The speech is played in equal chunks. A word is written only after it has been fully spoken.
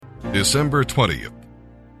December 20th.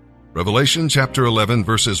 Revelation chapter 11,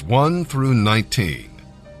 verses 1 through 19.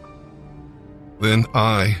 Then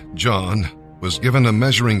I, John, was given a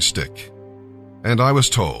measuring stick, and I was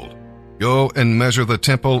told, "Go and measure the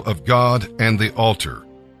temple of God and the altar,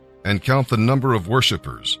 and count the number of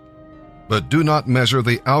worshippers, but do not measure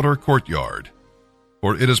the outer courtyard,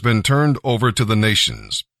 for it has been turned over to the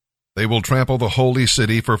nations. They will trample the holy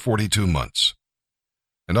city for 42 months.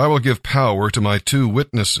 And I will give power to my 2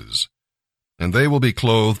 witnesses, and they will be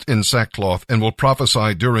clothed in sackcloth and will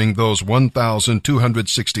prophesy during those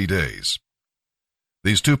 1,260 days.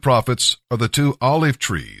 These 2 prophets are the 2 olive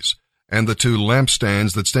trees and the 2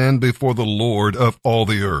 lampstands that stand before the Lord of all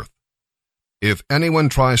the earth. If anyone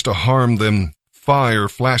tries to harm them, fire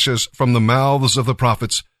flashes from the mouths of the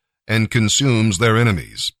prophets and consumes their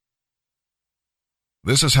enemies.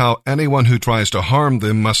 This is how anyone who tries to harm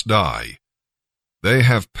them must die. They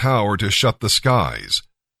have power to shut the skies,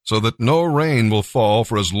 so that no rain will fall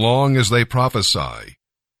for as long as they prophesy.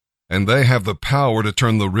 And they have the power to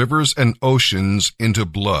turn the rivers and oceans into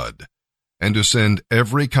blood, and to send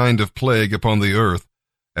every kind of plague upon the earth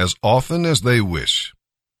as often as they wish.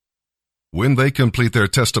 When they complete their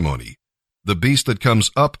testimony, the beast that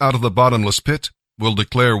comes up out of the bottomless pit will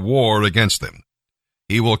declare war against them.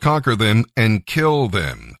 He will conquer them and kill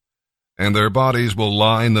them, and their bodies will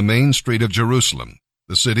lie in the main street of Jerusalem,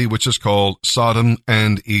 the city which is called Sodom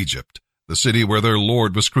and Egypt, the city where their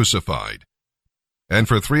Lord was crucified. And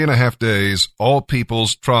for 3.5 days, all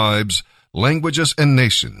peoples, tribes, languages, and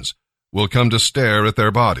nations will come to stare at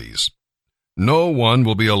their bodies. No one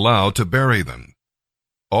will be allowed to bury them.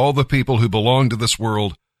 All the people who belong to this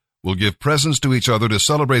world will give presents to each other to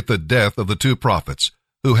celebrate the death of the 2 prophets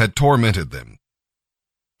who had tormented them.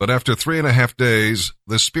 But after 3.5 days,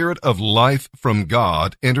 the Spirit of life from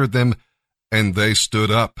God entered them, and they stood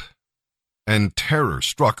up, and terror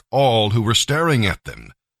struck all who were staring at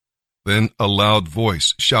them. Then a loud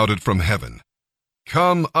voice shouted from heaven,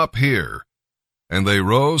 "Come up here!" And they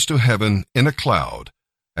rose to heaven in a cloud,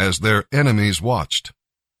 as their enemies watched.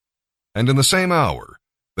 And in the same hour,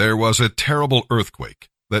 there was a terrible earthquake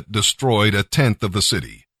that destroyed 1/10 of the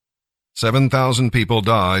city. 7,000 people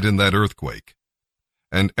died in that earthquake.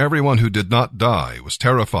 And everyone who did not die was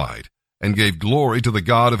terrified and gave glory to the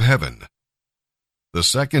God of heaven. The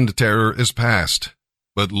second terror is past,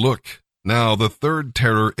 but look, now the third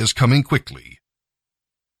terror is coming quickly.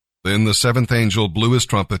 Then the 7th angel blew his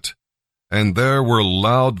trumpet, and there were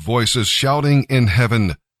loud voices shouting in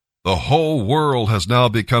heaven, "The whole world has now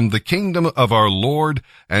become the kingdom of our Lord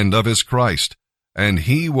and of his Christ, and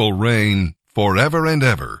he will reign forever and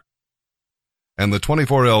ever." And the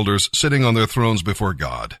 24 elders sitting on their thrones before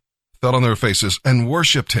God fell on their faces and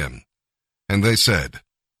worshipped him. And they said,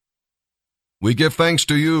 "We give thanks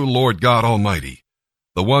to you, Lord God Almighty,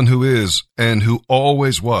 the one who is and who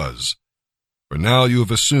always was. For now you have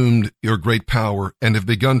assumed your great power and have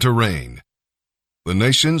begun to reign. The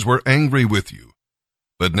nations were angry with you,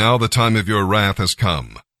 but now the time of your wrath has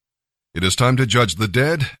come. It is time to judge the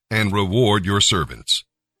dead and reward your servants.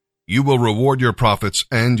 You will reward your prophets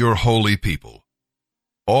and your holy people,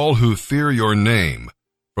 all who fear your name,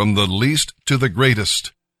 from the least to the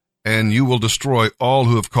greatest, and you will destroy all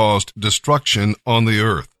who have caused destruction on the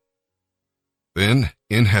earth." Then,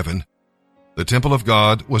 in heaven, the temple of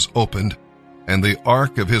God was opened, and the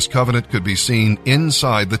ark of his covenant could be seen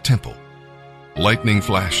inside the temple. Lightning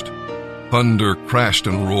flashed, thunder crashed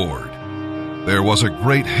and roared. There was a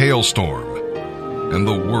great hailstorm, and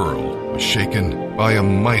the world was shaken by a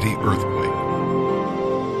mighty earthquake.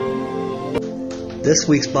 This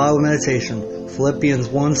week's Bible meditation, Philippians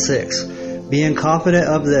 1:6. Being confident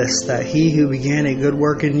of this, that he who began a good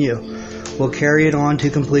work in you will carry it on to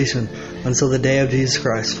completion until the day of Jesus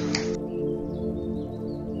Christ.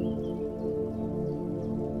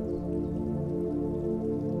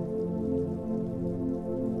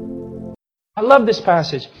 I love this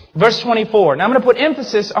passage. Verse 24. Now I'm going to put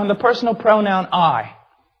emphasis on the personal pronoun I.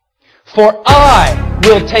 For I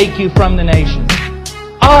will take you from the nations.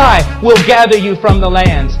 I will gather you from the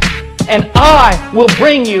lands. And I will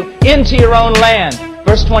bring you into your own land.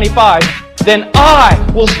 Verse 25. Then I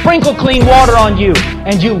will sprinkle clean water on you,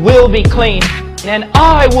 and you will be clean. And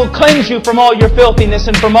I will cleanse you from all your filthiness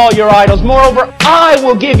and from all your idols. Moreover, I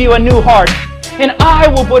will give you a new heart, and I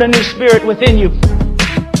will put a new spirit within you.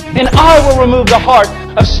 And I will remove the heart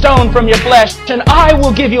of stone from your flesh, and I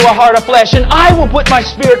will give you a heart of flesh, and I will put my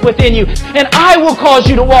spirit within you, and I will cause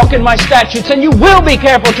you to walk in my statutes, and you will be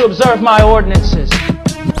careful to observe my ordinances.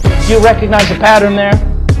 Do you recognize the pattern there?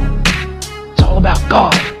 It's all about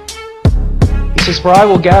God. He says, for I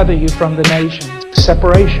will gather you from the nations.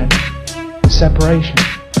 Separation. Separation.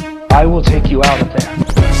 I will take you out of there.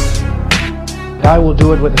 But I will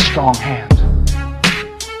do it with a strong hand.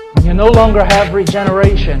 When you no longer have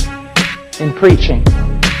regeneration in preaching,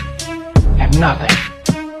 you have nothing.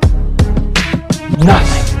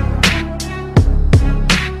 Nothing.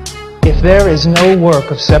 If there is no work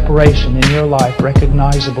of separation in your life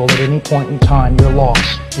recognizable at any point in time, you're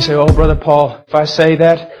lost. You say, oh, Brother Paul, if I say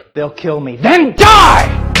that, they'll kill me. Then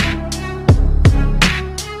die!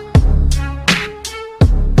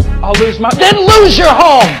 I'll lose then lose your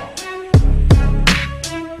home!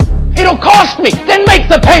 It'll cost me! Then make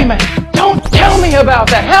the payment! Don't tell me about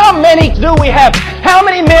that! How many do we have? How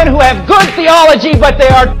many men who have good theology, but they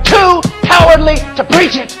are too cowardly to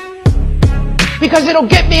preach it? Because it'll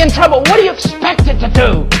get me in trouble. What do you expect it to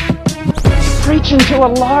do? Preaching to a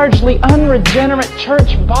largely unregenerate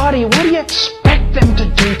church body, what do you expect them to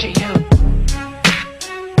do to you?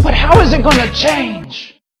 But how is it going to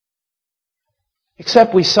change?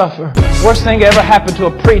 Except we suffer. Worst thing that ever happened to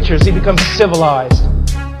a preacher is he becomes civilized.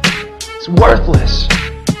 It's worthless.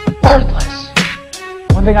 Worthless.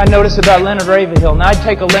 One thing I noticed about Leonard Ravenhill, and I'd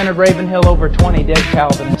take a Leonard Ravenhill over 20 dead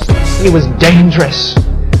Calvinists. He was dangerous.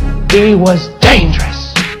 He was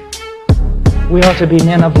dangerous. We ought to be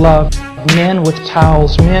men of love, men with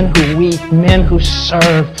towels, men who weep, men who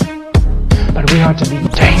serve. But we ought to be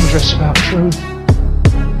dangerous about truth.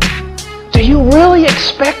 Do you really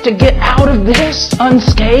expect to get out of this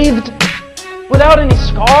unscathed? Without any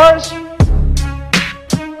scars?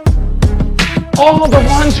 All the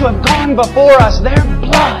ones who have gone before us, their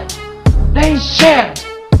blood, they shed.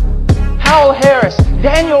 Howell Harris,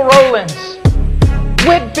 Daniel Rollins,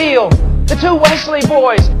 Whitfield, the two Wesley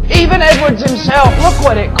boys, even Edwards himself. Look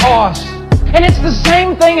what it cost. And it's the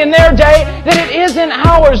same thing in their day that it is in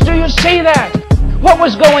ours. Do you see that? What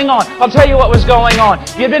was going on? I'll tell you what was going on.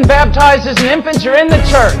 You've been baptized as an infant, you're in the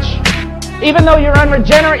church. Even though you're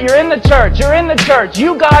unregenerate, you're in the church. You're in the church.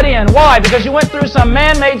 You got in. Why? Because you went through some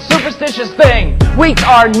man-made superstitious thing. We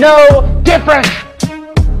are no different.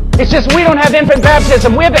 It's just we don't have infant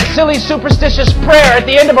baptism. We have that silly superstitious prayer at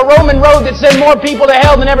the end of a Roman road that sent more people to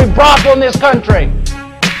hell than every brothel in this country.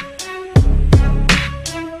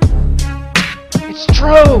 It's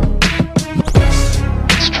true.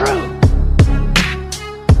 It's true.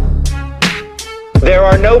 There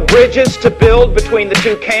are no bridges to build between the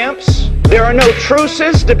two camps. There are no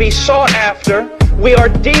truces to be sought after. We are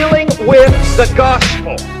dealing with the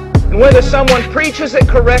gospel. And whether someone preaches it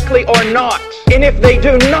correctly or not. And if they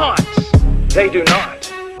do not, they do not.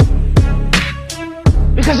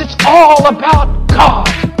 Because it's all about God.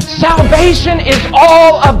 Salvation is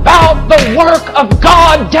all about the work of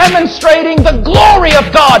God, demonstrating the glory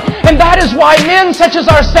of God. And that is why men such as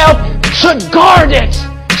ourselves should guard it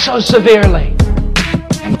so severely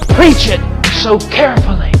and preach it so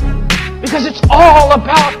carefully. Because it's all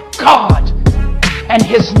about God and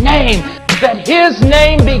His name. That His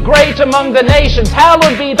name be great among the nations.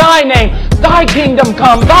 Hallowed be Thy name. Thy kingdom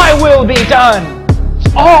come. Thy will be done.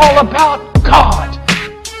 It's all about God.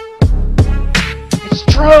 It's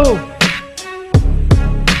true.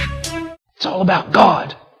 It's all about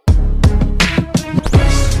God.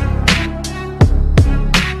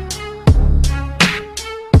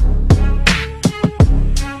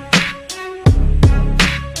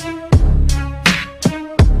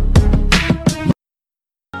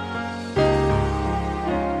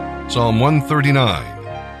 Psalm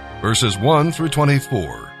 139, verses 1 through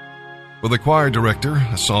 24, with a choir director,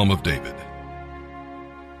 a psalm of David.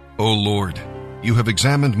 O Lord, you have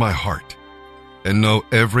examined my heart and know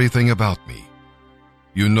everything about me.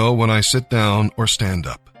 You know when I sit down or stand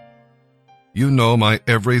up. You know my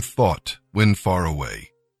every thought when far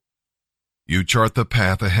away. You chart the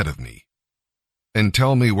path ahead of me and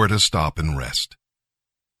tell me where to stop and rest.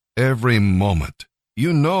 Every moment,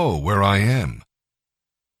 you know where I am.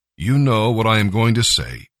 You know what I am going to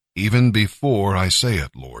say, even before I say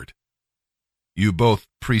it, Lord. You both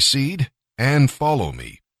precede and follow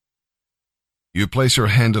me. You place your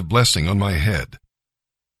hand of blessing on my head.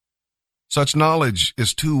 Such knowledge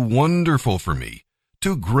is too wonderful for me,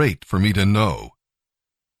 too great for me to know.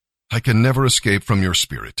 I can never escape from your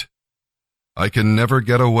spirit. I can never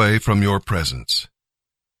get away from your presence.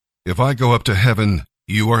 If I go up to heaven,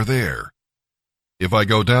 you are there. If I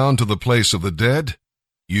go down to the place of the dead,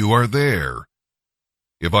 you are there.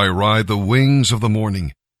 If I ride the wings of the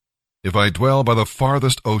morning, if I dwell by the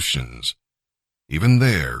farthest oceans, even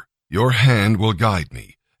there your hand will guide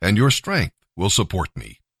me, and your strength will support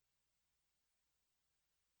me.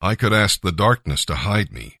 I could ask the darkness to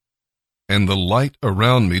hide me, and the light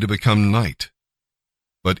around me to become night.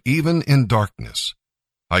 But even in darkness,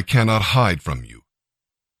 I cannot hide from you.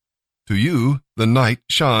 To you, the night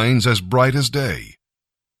shines as bright as day.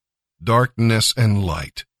 Darkness and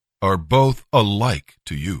light are both alike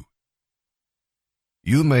to you.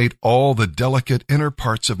 You made all the delicate inner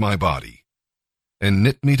parts of my body and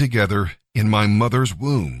knit me together in my mother's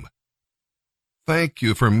womb. Thank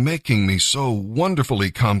you for making me so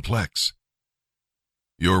wonderfully complex.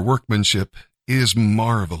 Your workmanship is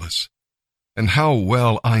marvelous, and how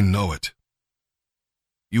well I know it.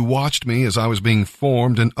 You watched me as I was being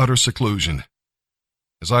formed in utter seclusion,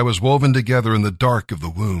 as I was woven together in the dark of the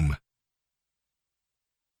womb.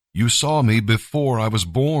 You saw me before I was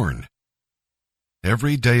born.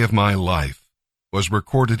 Every day of my life was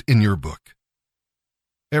recorded in your book.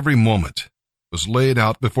 Every moment was laid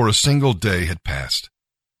out before a single day had passed.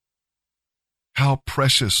 How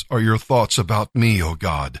precious are your thoughts about me, O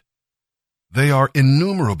God! They are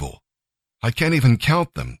innumerable. I can't even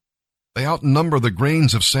count them. They outnumber the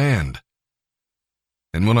grains of sand.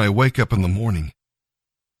 And when I wake up in the morning,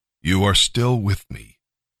 you are still with me.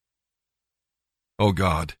 O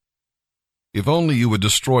God, if only you would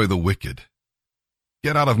destroy the wicked.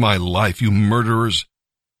 Get out of my life, you murderers.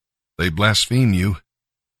 They blaspheme you.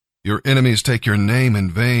 Your enemies take your name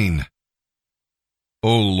in vain.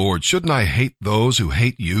 O Lord, shouldn't I hate those who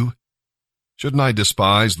hate you? Shouldn't I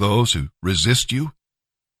despise those who resist you?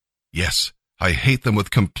 Yes, I hate them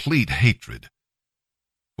with complete hatred.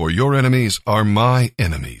 For your enemies are my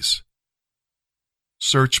enemies.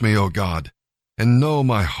 Search me, O God, and know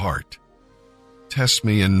my heart. Test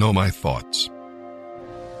me and know my thoughts.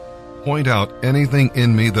 Point out anything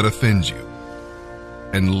in me that offends you,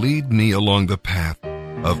 and lead me along the path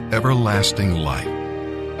of everlasting life.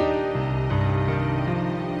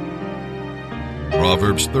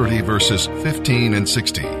 Proverbs 30 verses 15 and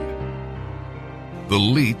 16. The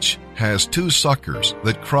leech has two suckers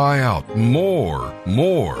that cry out, more,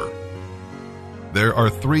 more. There are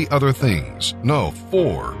three other things, no,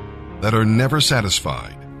 four, that are never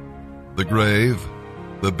satisfied: the grave,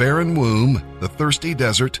 the barren womb, the thirsty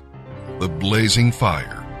desert, the blazing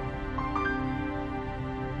fire.